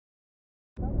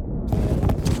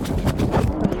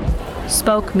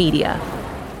Spoke Media.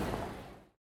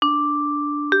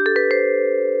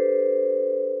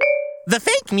 The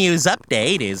Fake News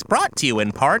Update is brought to you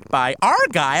in part by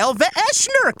Argyle the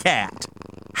Eschner cat.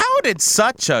 How did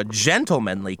such a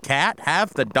gentlemanly cat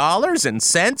have the dollars and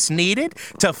cents needed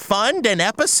to fund an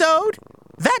episode?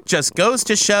 That just goes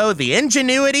to show the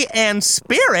ingenuity and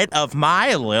spirit of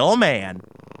my lil man.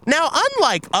 Now,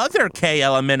 unlike other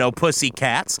K-Elemento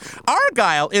pussycats,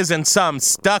 Argyle isn't some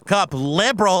stuck-up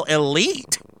liberal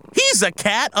elite. He's a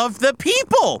cat of the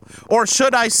people, or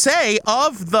should I say,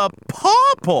 of the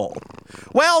popple.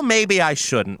 Well, maybe I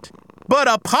shouldn't. But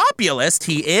a populist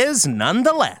he is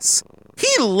nonetheless. He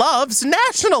loves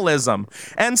nationalism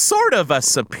and sort of a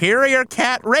superior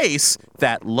cat race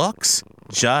that looks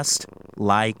just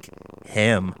like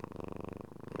him.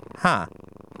 Huh.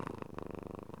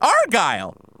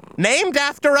 Argyle, named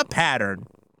after a pattern.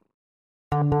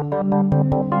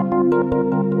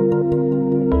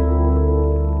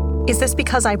 Is this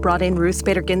because I brought in Ruth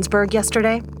Bader Ginsburg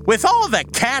yesterday? With all the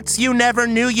cats you never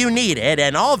knew you needed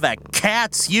and all the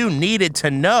cats you needed to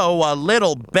know a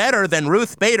little better than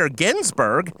Ruth Bader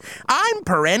Ginsburg, I'm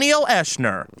Perennial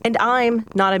Eschner. And I'm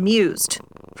not amused.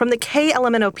 From the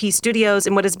KLMNOP studios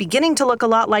in what is beginning to look a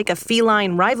lot like a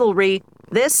feline rivalry,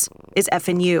 this is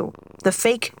FNU, the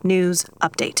Fake News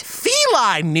Update.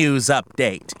 Feline News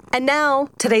Update. And now,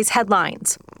 today's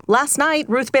headlines. Last night,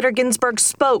 Ruth Bader Ginsburg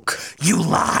spoke. You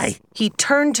lie. He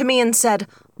turned to me and said,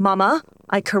 "Mama."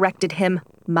 I corrected him,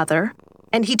 "Mother."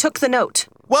 And he took the note.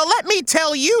 Well, let me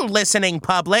tell you, listening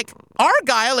public,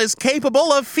 Argyle is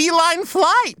capable of feline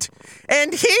flight.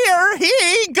 And here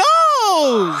he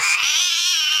goes.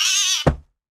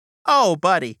 Oh,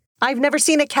 buddy. I've never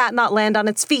seen a cat not land on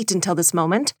its feet until this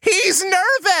moment. He's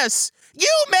nervous. You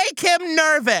make him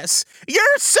nervous.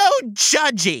 You're so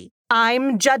judgy.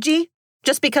 I'm judgy?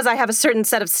 Just because I have a certain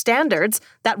set of standards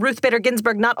that Ruth Bader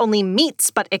Ginsburg not only meets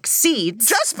but exceeds.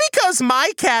 Just because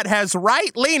my cat has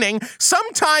right-leaning,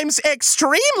 sometimes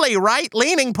extremely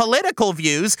right-leaning political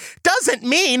views doesn't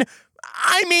mean...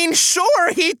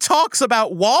 sure, he talks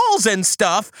about walls and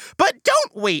stuff, but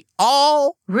don't we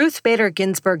all? Ruth Bader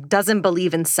Ginsburg doesn't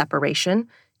believe in separation.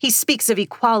 He speaks of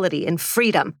equality and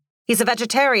freedom. He's a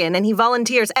vegetarian and he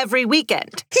volunteers every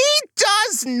weekend. He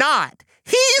does not.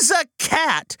 He's a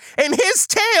cat, and his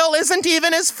tail isn't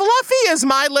even as fluffy as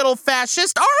my little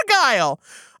fascist Argyle.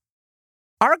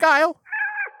 Argyle?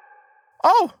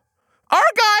 Oh,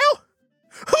 Argyle?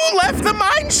 Who left the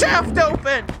mine shaft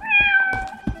open?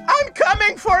 I'm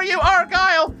coming for you,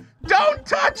 Argyle! Don't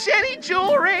touch any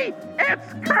jewelry!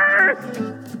 It's cursed!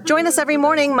 Join us every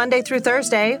morning, Monday through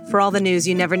Thursday, for all the news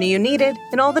you never knew you needed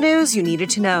and all the news you needed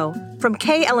to know. From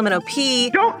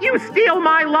KLMNOP... Don't you steal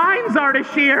my lines,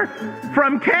 Ardashir!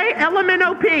 From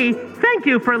KLMNOP, thank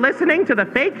you for listening to the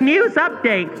Fake News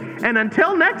Update. And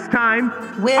until next time,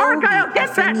 Argyle,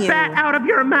 get that bat out of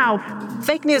your mouth!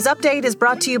 Fake News Update is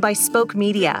brought to you by Spoke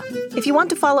Media. If you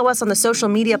want to follow us on the social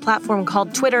media platform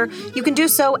called Twitter, you can do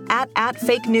so at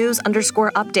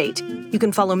 @fakenews_update. You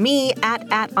can follow me at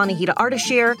Anahita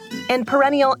Ardashir and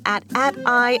Perennial at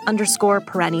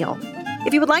I_Perennial.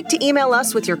 If you would like to email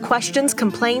us with your questions,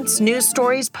 complaints, news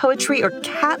stories, poetry, or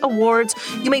cat awards,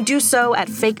 you may do so at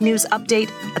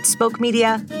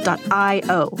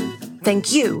fakenewsupdate@spokemedia.io.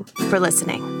 Thank you for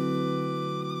listening.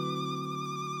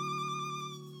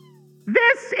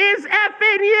 This is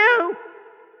FNU!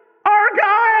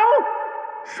 Argyle!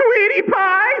 Sweetie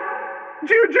Pie!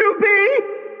 Jujubee!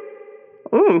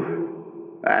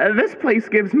 Ooh, this place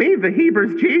gives me the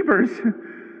Heebers-Jeebers.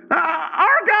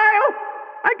 Argyle!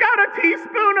 I got a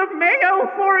teaspoon of mayo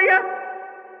for you!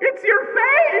 It's your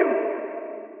fave!